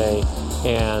Labonte that day,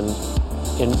 and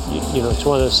you know, it's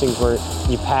one of those things where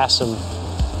you pass them,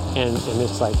 and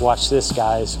it's like, watch this,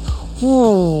 guys.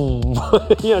 You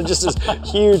know, just this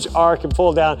huge arc and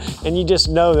pull down, and you just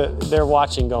know that they're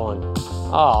watching going,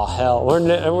 oh, hell, we're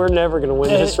never going to win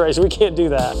this race. We can't do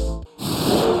that.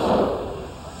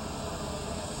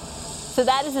 So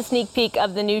that is a sneak peek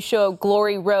of the new show,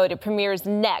 Glory Road. It premieres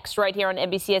next right here on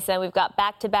NBCSN. We've got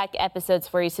back-to-back episodes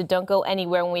for you, so don't go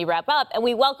anywhere when we wrap up. And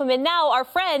we welcome in now our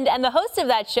friend and the host of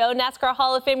that show, NASCAR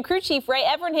Hall of Fame crew chief Ray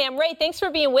Evernham. Ray, thanks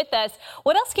for being with us.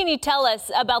 What else can you tell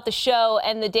us about the show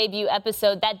and the debut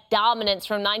episode, that dominance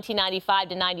from 1995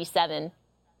 to 97?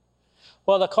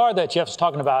 Well, the car that Jeff's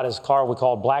talking about is a car we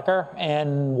call Blacker,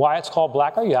 and why it's called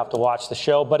Blacker, you have to watch the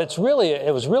show. But it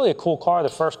was really a cool car, the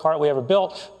first car we ever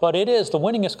built. But it is the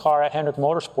winningest car at Hendrick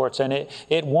Motorsports, and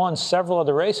it won several of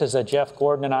the races that Jeff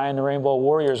Gordon and I and the Rainbow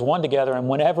Warriors won together. And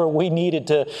whenever we needed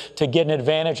to get an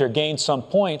advantage or gain some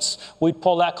points, we'd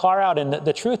pull that car out. And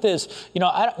the truth is, you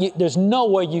know, there's no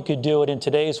way you could do it in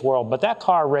today's world. But that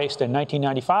car raced in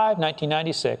 1995,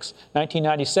 1996,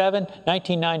 1997,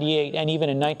 1998, and even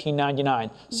in 1999.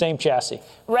 Same chassis.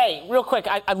 Ray, real quick,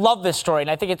 I love this story,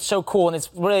 and I think it's so cool, and it's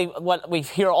really what we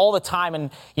hear all the time in,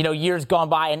 you know, years gone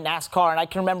by in NASCAR. And I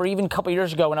can remember even a couple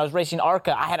years ago when I was racing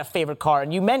ARCA, I had a favorite car,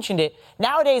 and you mentioned it.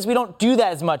 Nowadays, we don't do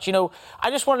that as much. You know,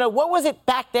 I just want to know, what was it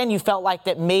back then you felt like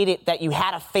that made it that you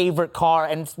had a favorite car,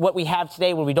 and what we have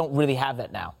today where we don't really have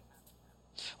that now?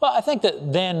 Well, I think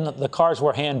that then the cars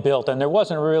were hand-built, and there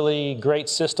wasn't really great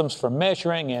systems for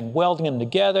measuring and welding them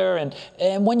together.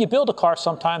 And when you build a car,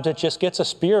 sometimes it just gets a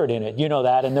spirit in it, you know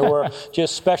that, and there were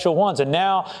just special ones. And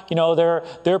now, you know,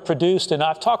 they're produced, and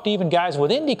I've talked to even guys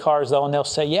with Indy cars, though, and they'll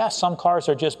say, yeah, some cars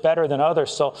are just better than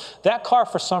others. So that car,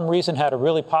 for some reason, had a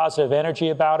really positive energy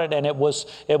about it, and it was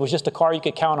just a car you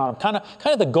could count on. Kind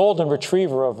of the golden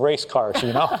retriever of race cars,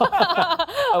 you know?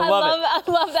 I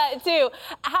love that, too.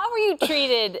 How were you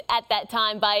treated at that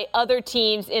time by other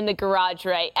teams in the garage,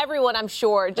 Ray? Everyone, I'm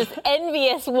sure, just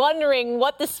envious, wondering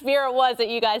what the spirit was that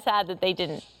you guys had that they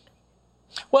didn't.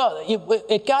 Well,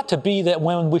 it got to be that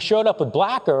when we showed up with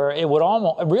Blacker,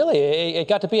 it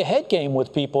got to be a head game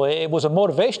with people. It was a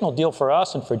motivational deal for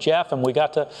us and for Jeff, and we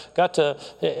got to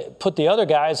put the other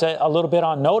guys a little bit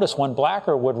on notice when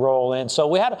Blacker would roll in. So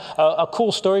we had a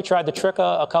cool story, tried to trick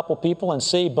a couple people and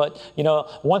see, but, you know,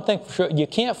 one thing for sure, you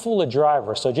can't fool a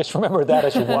driver, so just remember that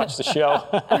as you watch the show.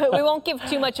 We won't give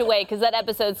too much away because that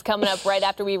episode's coming up right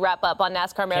after we wrap up on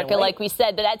NASCAR America, like we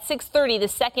said. But at 6:30, the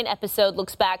second episode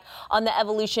looks back on the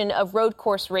evolution of road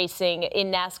course racing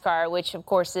in NASCAR, which of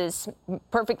course is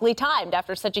perfectly timed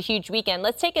after such a huge weekend.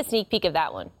 Let's take a sneak peek of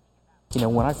that one. You know,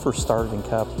 when I first started in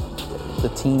Cup, the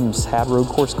teams had road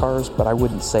course cars, but I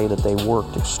wouldn't say that they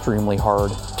worked extremely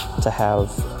hard to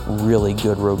have really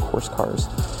good road course cars.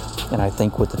 And I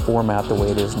think with the format the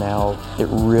way it is now, it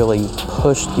really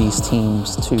pushed these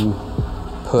teams to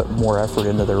put more effort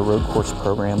into their road course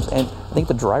programs. And I think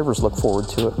the drivers look forward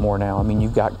to it more now. I mean,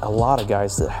 you've got a lot of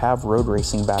guys that have road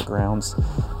racing backgrounds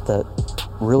that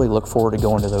really look forward to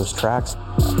going to those tracks.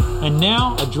 And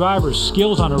now a driver's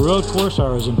skills on a road course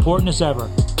are as important as ever,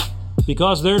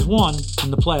 because there's one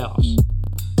in the playoffs.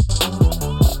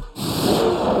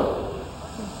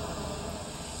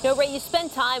 No, Ray, you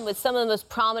spend time with some of the most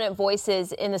prominent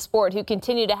voices in the sport who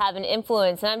continue to have an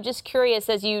influence. And I'm just curious,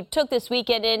 as you took this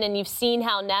weekend in and you've seen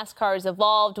how NASCAR has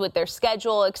evolved with their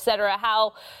schedule, et cetera,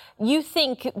 how you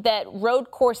think that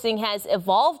road coursing has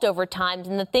evolved over time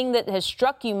and the thing that has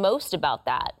struck you most about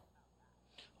that.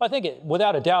 I think,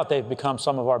 without a doubt, they've become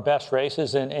some of our best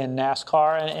races in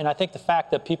NASCAR. And I think the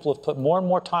fact that people have put more and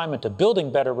more time into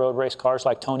building better road race cars,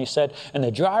 like Tony said, and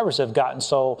the drivers have gotten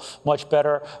so much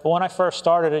better. When I first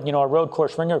started, you know, a road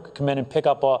course ringer could come in and pick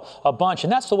up a bunch.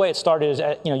 And that's the way it started.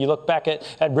 You know, you look back at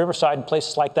Riverside and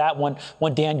places like that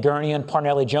when Dan Gurney and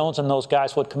Parnelli Jones and those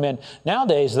guys would come in.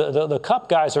 Nowadays, the Cup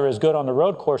guys are as good on the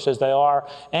road course as they are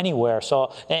anywhere.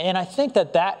 So, and I think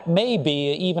that may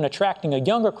be even attracting a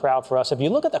younger crowd for us. If you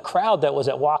look at at the crowd that was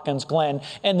at Watkins Glen,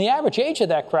 and the average age of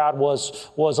that crowd was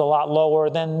a lot lower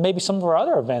than maybe some of our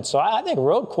other events. So I think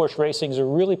road course racing is a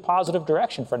really positive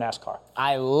direction for NASCAR.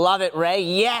 I love it, Ray.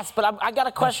 Yes, but I got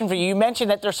a question for you. You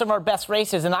mentioned that they're some of our best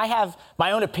races, and I have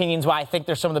my own opinions why I think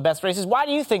they're some of the best races. Why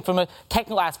do you think, from a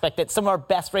technical aspect, that some of our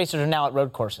best racers are now at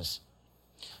road courses?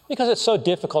 Because it's so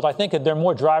difficult. I think that they're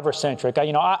more driver-centric.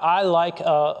 I like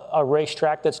a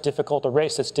racetrack that's difficult, a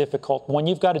race that's difficult. When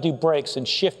you've got to do brakes and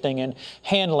shifting and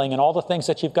handling and all the things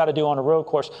that you've got to do on a road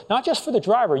course, not just for the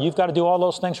driver, you've got to do all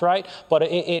those things right, but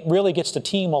it really gets the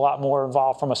team a lot more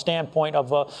involved from a standpoint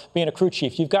of being a crew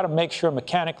chief. You've got to make sure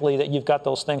mechanically that you've got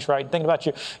those things right. Think about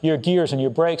your gears and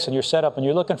your brakes and your setup, and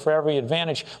you're looking for every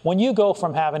advantage. When you go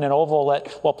from having an oval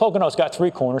Pocono's got 3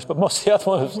 corners, but most of the other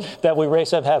ones that we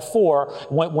race have 4.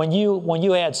 When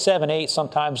you add 7, 8,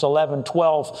 sometimes 11,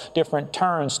 12 different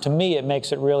turns, to me it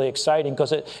makes it really exciting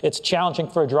because it's challenging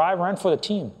for a driver and for the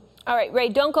team. All right, Ray,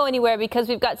 don't go anywhere because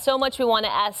we've got so much we want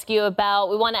to ask you about.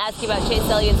 We want to ask you about Chase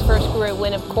Elliott's first career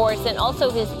win, of course, and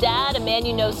also his dad, a man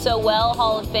you know so well,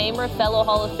 Hall of Famer, fellow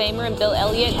Hall of Famer, and Bill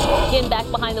Elliott, getting back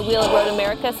behind the wheel at Road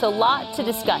America. So a lot to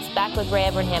discuss. Back with Ray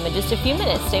Evernham in just a few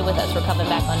minutes. Stay with us. We're coming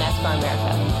back on NASCAR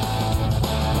America.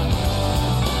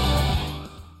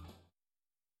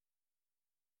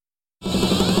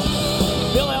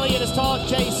 Taught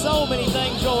Chase so many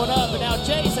things growing up, and now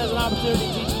Chase has an opportunity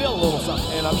to teach Bill a little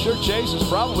something. And I'm sure Chase is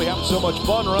probably having so much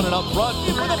fun running up front.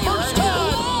 And for the first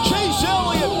time, Chase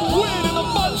Elliott win in the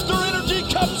Monster Energy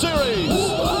Cup Series.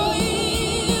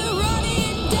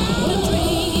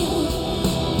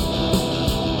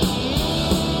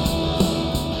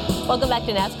 Welcome back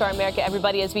to NASCAR America,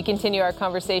 everybody, as we continue our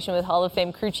conversation with Hall of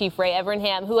Fame crew chief Ray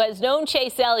Evernham, who has known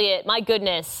Chase Elliott, my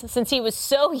goodness, since he was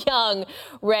so young.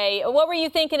 Ray, what were you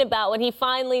thinking about when he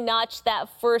finally notched that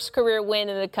first career win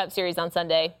in the Cup Series on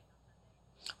Sunday?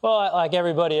 Well, like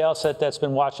everybody else that's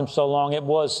been watching him so long, it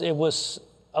was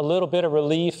a little bit of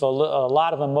relief, a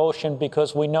lot of emotion,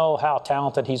 because we know how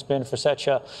talented he's been for such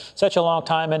a long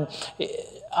time. And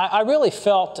I really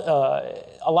felt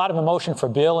a lot of emotion for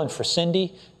Bill and for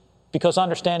Cindy, because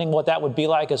understanding what that would be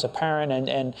like as a parent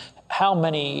and how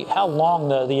long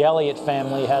the Elliott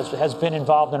family has been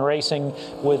involved in racing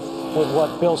with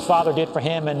what Bill's father did for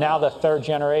him, and now the third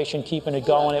generation keeping it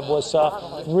going. It was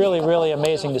really, really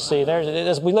amazing to see.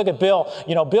 As we look at Bill,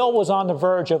 Bill was on the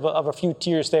verge of a few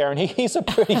tears there, and he's a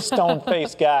pretty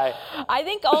stone-faced guy. I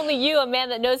think only you, a man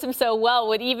that knows him so well,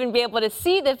 would even be able to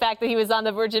see the fact that he was on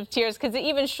the verge of tears, because it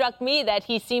even struck me that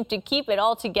he seemed to keep it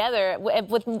all together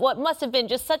with what must have been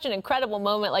just such an incredible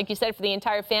moment, like you said, for the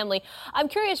entire family. I'm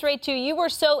curious, Ray, too, you were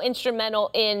so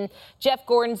instrumental in Jeff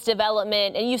Gordon's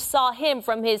development, and you saw him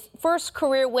from his first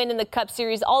career win in the Cup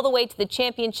Series all the way to the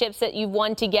championships that you've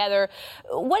won together.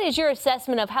 What is your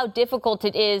assessment of how difficult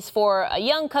it is for a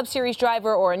young Cup Series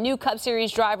driver or a new Cup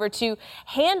Series driver to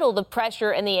handle the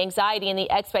pressure and the anxiety and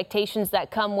the expectations that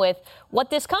come with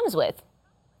what this comes with?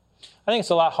 I think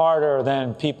it's a lot harder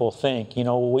than people think.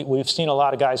 We've seen a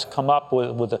lot of guys come up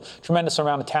with a tremendous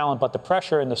amount of talent, but the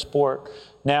pressure in the sport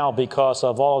now, because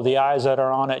of all of the eyes that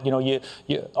are on it,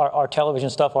 our television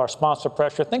stuff, our sponsor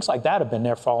pressure, things like that have been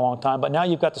there for a long time. But now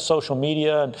you've got the social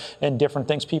media and different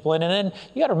things people in, and then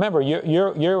you got to remember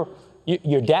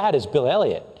your dad is Bill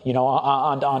Elliott.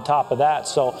 On top of that,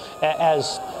 so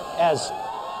as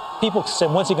people say,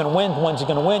 when's he going to win? When's he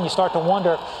going to win? You start to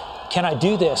wonder, can I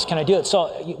do this? Can I do it? So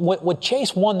when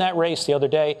Chase won that race the other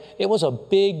day, it was a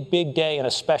big, big day and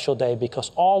a special day,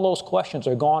 because all those questions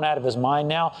are gone out of his mind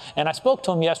now. And I spoke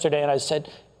to him yesterday and I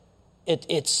said,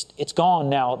 it's gone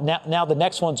now. Now the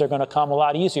next ones are going to come a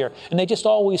lot easier. And they just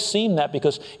always seem that,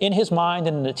 because in his mind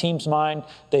and in the team's mind,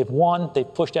 they've won,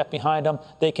 they've pushed that behind them,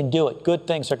 they can do it. Good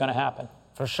things are going to happen.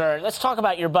 For sure. Let's talk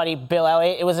about your buddy Bill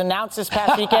Elliott. It was announced this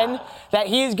past weekend that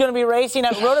he's going to be racing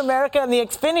at Road America in the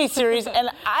Xfinity Series, and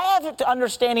I have the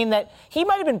understanding that he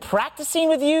might have been practicing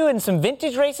with you in some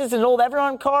vintage races in an old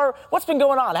Evernham car. What's been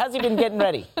going on? How's he been getting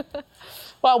ready?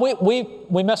 Well,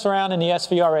 we mess around in the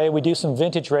SVRA. We do some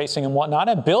vintage racing and whatnot,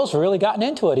 and Bill's really gotten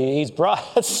into it. He's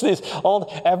brought us this old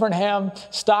Evernham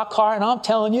stock car, and I'm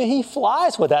telling you, he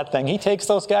flies with that thing. He takes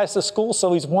those guys to school,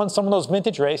 so he's won some of those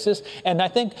vintage races, and I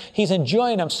think he's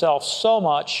enjoying himself so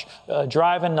much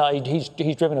driving. He's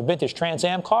driven a vintage Trans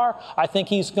Am car. I think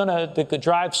he's going to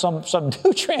drive some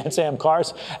new Trans Am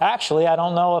cars. Actually, I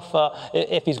don't know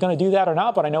if he's going to do that or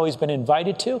not, but I know he's been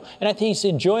invited to, and I think he's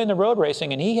enjoying the road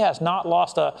racing, and he has not lost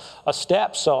lost a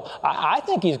step. So I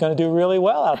think he's going to do really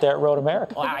well out there at Road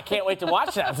America. Wow, I can't wait to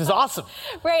watch that. This is awesome.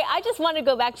 Ray, I just want to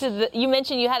go back to you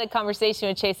mentioned you had a conversation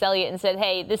with Chase Elliott and said,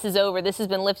 hey, this is over. This has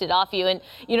been lifted off you. And,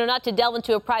 not to delve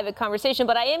into a private conversation,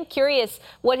 but I am curious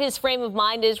what his frame of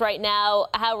mind is right now,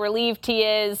 how relieved he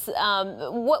is.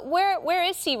 Where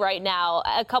is he right now,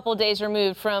 a couple days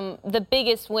removed from the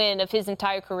biggest win of his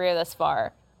entire career thus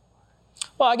far?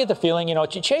 Well, I get the feeling,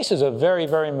 Chase is a very,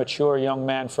 very mature young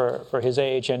man for his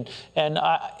age. And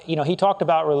he talked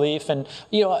about relief. And,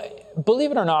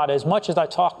 believe it or not, as much as I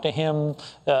talked to him,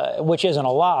 which isn't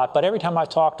a lot, but every time I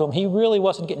talked to him, he really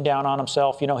wasn't getting down on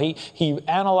himself. He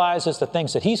analyzes the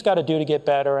things that he's got to do to get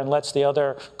better and lets the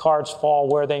other cards fall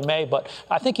where they may. But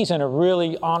I think he's in a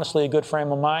really, honestly, a good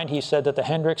frame of mind. He said that the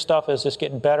Hendrick stuff is just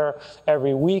getting better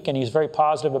every week, and he's very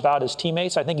positive about his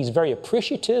teammates. I think he's very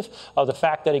appreciative of the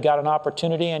fact that he got an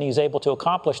opportunity and he's able to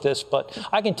accomplish this. But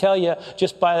I can tell you,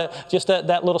 just by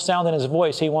that little sound in his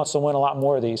voice, he wants to win a lot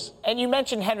more of these. And you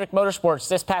mentioned Hendrick Motorsports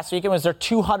this past weekend was their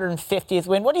 250th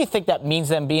win. What do you think that means,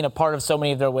 them being a part of so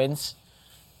many of their wins?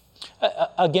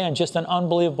 Again, just an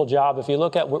unbelievable job. If you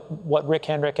look at what Rick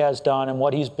Hendrick has done and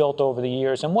what he's built over the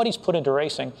years and what he's put into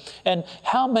racing and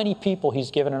how many people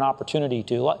he's given an opportunity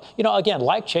to, again,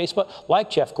 like Chase, but like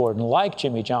Jeff Gordon, like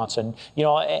Jimmy Johnson,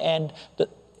 and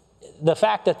the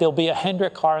fact that there'll be a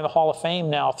Hendrick car in the Hall of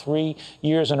Fame now 3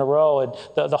 years in a row, and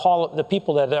the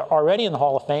people that are already in the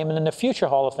Hall of Fame and then the future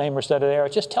Hall of Famers that are there,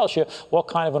 it just tells you what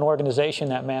kind of an organization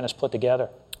that man has put together.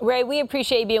 Ray, we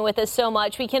appreciate you being with us so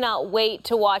much. We cannot wait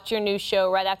to watch your new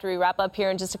show right after we wrap up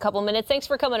here in just a couple minutes. Thanks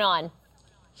for coming on.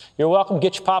 You're welcome.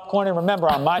 Get your popcorn. And remember,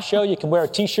 on my show, you can wear a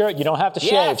T-shirt. You don't have to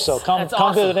shave. So come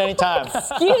awesome. Visit anytime.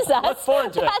 Excuse us. Look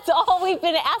forward to it. That's all we've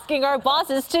been asking our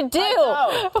bosses to do.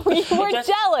 We're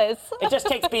jealous. It just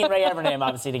takes being Ray Evernham,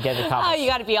 obviously, to get it accomplished. Oh, you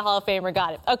got to be a Hall of Famer.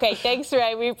 Got it. Okay, thanks,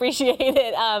 Ray. We appreciate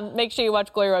it. Make sure you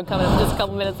watch Glory Road coming up in just a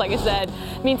couple minutes, like I said.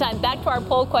 Meantime, back to our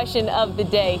poll question of the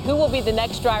day. Who will be the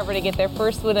next driver to get their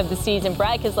first win of the season?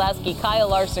 Brad Keselowski, Kyle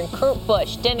Larson, Kurt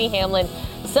Busch, Denny Hamlin,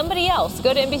 somebody else.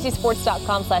 Go to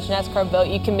NBCSports.com/NASCAR vote.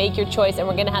 You can make your choice, and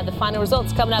we're going to have the final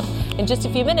results coming up in just a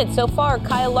few minutes. So far,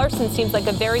 Kyle Larson seems like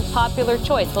a very popular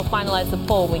choice. We'll finalize the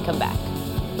poll when we come back.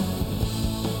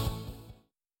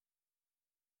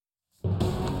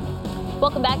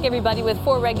 Welcome back, everybody. With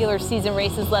 4 regular season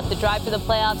races left, the drive for the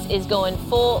playoffs is going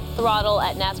full throttle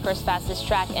at NASCAR's fastest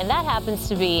track, and that happens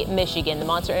to be Michigan, the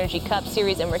Monster Energy Cup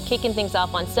Series, and we're kicking things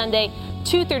off on Sunday,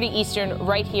 2:30 Eastern,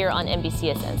 right here on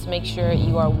NBCSN. So make sure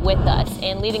you are with us.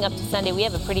 And leading up to Sunday, we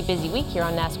have a pretty busy week here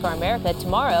on NASCAR America.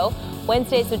 Tomorrow,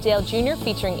 Wednesdays with Dale Jr.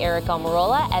 featuring Eric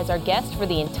Almirola as our guest for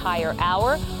the entire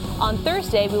hour. On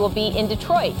Thursday, we will be in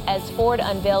Detroit as Ford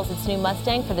unveils its new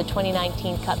Mustang for the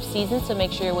 2019 Cup season, so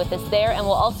make sure you're with us there. And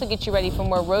we'll also get you ready for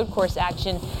more road course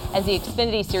action as the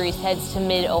Xfinity Series heads to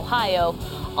Mid-Ohio.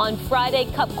 On Friday,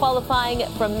 Cup qualifying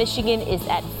from Michigan is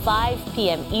at 5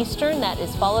 p.m. Eastern. That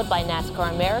is followed by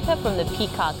NASCAR America from the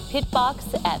Peacock Pit Box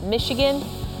at Michigan.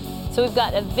 So we've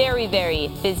got a very, very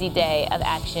busy day of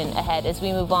action ahead as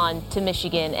we move on to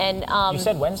Michigan. And you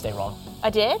said Wednesday wrong. I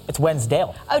did? It's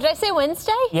Wednesdale. Oh, did I say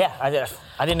Wednesday? Yeah, I did.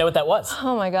 I didn't know what that was.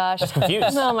 Oh, my gosh. I was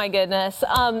confused. Oh, my goodness.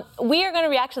 We are going to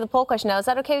react to the poll question now. Is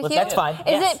that okay with you? That's fine.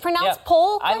 Is it pronounced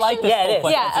poll question? I like this poll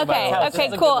question. Yeah,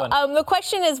 okay, cool. The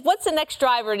question is, what's the next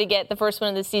driver to get the first win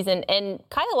of the season? And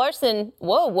Kyle Larson,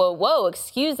 whoa,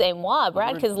 excusez-moi,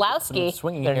 Brad Keselowski.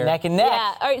 Swinging They're here. neck and neck.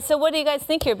 Yeah, all right, so what do you guys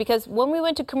think here? Because when we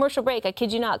went to commercial break, I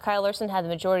kid you not, Kyle Larson had the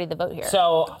majority of the vote here.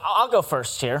 So I'll go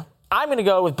first here. I'm going to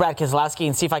go with Brad Keselowski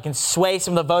and see if I can sway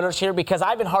some of the voters here, because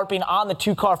I've been harping on the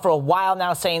 2 car for a while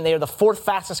now, saying they are the 4th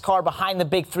fastest car behind the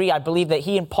big 3. I believe that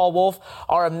he and Paul Wolfe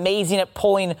are amazing at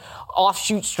pulling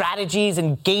offshoot strategies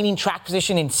and gaining track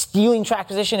position and stealing track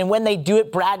position. And when they do it,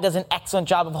 Brad does an excellent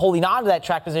job of holding on to that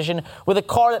track position with a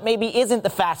car that maybe isn't the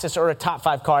fastest or a top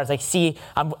 5 car. As I see,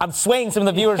 I'm swaying some of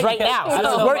the viewers right now. So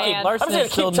this is working. I'm just going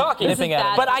to keep talking.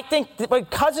 But I think that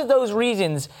because of those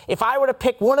reasons, if I were to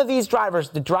pick one of these drivers,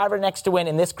 the driver next to win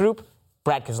in this group,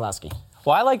 Brad Keselowski.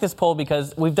 Well, I like this poll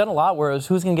because we've done a lot where it was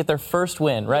who's going to get their first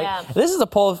win, right? Yeah. This is a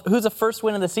poll of who's the first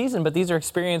win of the season, but these are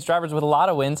experienced drivers with a lot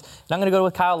of wins. And I'm going to go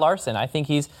with Kyle Larson. I think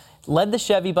he's led the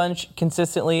Chevy bunch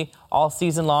consistently all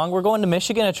season long. We're going to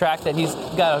Michigan, a track that he's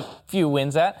got a few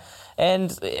wins at.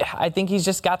 And I think he's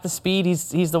just got the speed.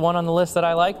 He's the one on the list that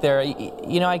I like there.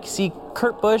 I see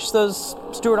Kurt Busch, those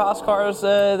Stewart-Haas cars,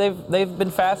 they've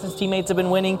been fast. His teammates have been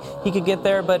winning. He could get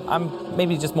there, but I'm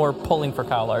maybe just more pulling for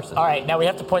Kyle Larson. All right, now we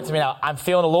have to point something out. I'm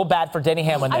feeling a little bad for Denny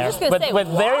Hamlin there. I was just going to say, with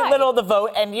very little of the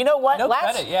vote. And you know what? No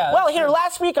credit, yeah. Well, here,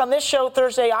 last week on this show,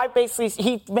 Thursday,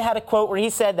 he had a quote where he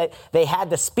said that they had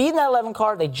the speed in that 11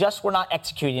 car, they just were not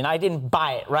executing. I didn't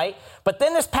buy it, right? But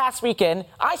then this past weekend,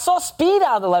 I saw speed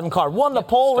out of the 11 car. Won the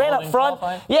pole, ran up front.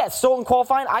 Yeah, stolen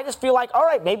qualifying. I just feel like, all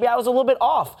right, maybe I was a little bit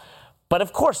off. But,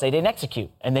 of course, they didn't execute,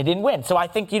 and they didn't win. So I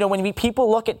think, when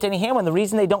people look at Denny Hamlin, the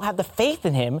reason they don't have the faith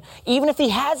in him, even if he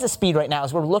has the speed right now,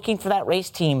 is we're looking for that race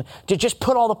team to just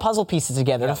put all the puzzle pieces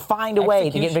together, to find a way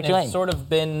to get victory lane. It's sort of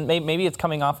been, maybe it's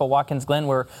coming off of Watkins Glen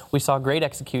where we saw great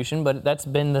execution, but that's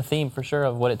been the theme for sure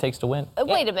of what it takes to win.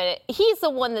 Wait a minute. He's the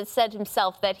one that said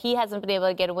himself that he hasn't been able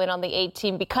to get a win on the 8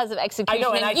 team because of execution. I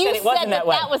know, and I you said it wasn't that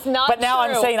way. That was not true. But now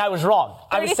I'm saying I was wrong.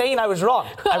 I was saying I was wrong.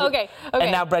 Okay. And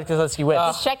now Brad Keselowski wins.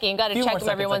 Just checking. Got to check him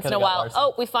every once in a while.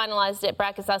 Oh, we finalized it.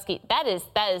 Brad Keselowski. That is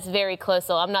very close,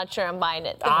 so I'm not sure I'm buying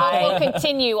it. The vote will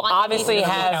continue on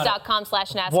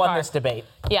NBC.com/NASCAR. Won this debate.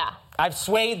 Yeah. I've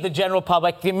swayed the general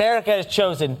public. America has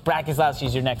chosen Brad Keselowski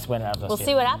as your next winner of this. We'll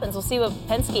see what happens. We'll see what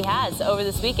Penske has over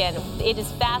this weekend. It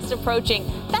is fast approaching.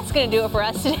 That's going to do it for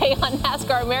us today on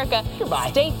NASCAR America. Goodbye.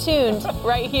 Stay tuned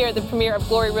right here. The premiere of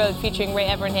Glory Road featuring Ray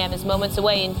Evernham is moments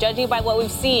away. And judging by what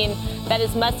we've seen, that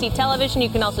is must-see television. You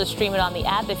can also stream it on the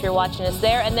app if you're watching us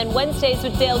there. And then Wednesdays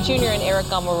with Dale Jr. and Eric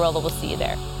Almirola. We'll see you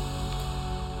there.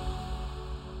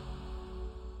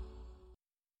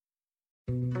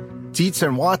 Dietz &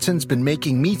 Watson's been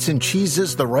making meats and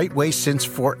cheeses the right way since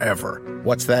forever.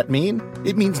 What's that mean?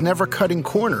 It means never cutting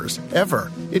corners, ever.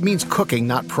 It means cooking,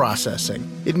 not processing.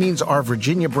 It means our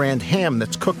Virginia brand ham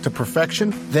that's cooked to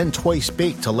perfection, then twice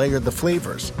baked to layer the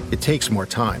flavors. It takes more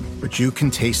time, but you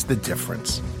can taste the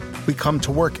difference. We come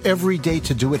to work every day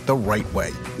to do it the right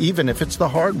way, even if it's the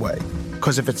hard way.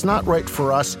 Because if it's not right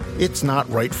for us, it's not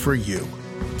right for you.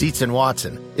 Dietz &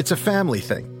 Watson, it's a family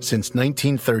thing since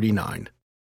 1939.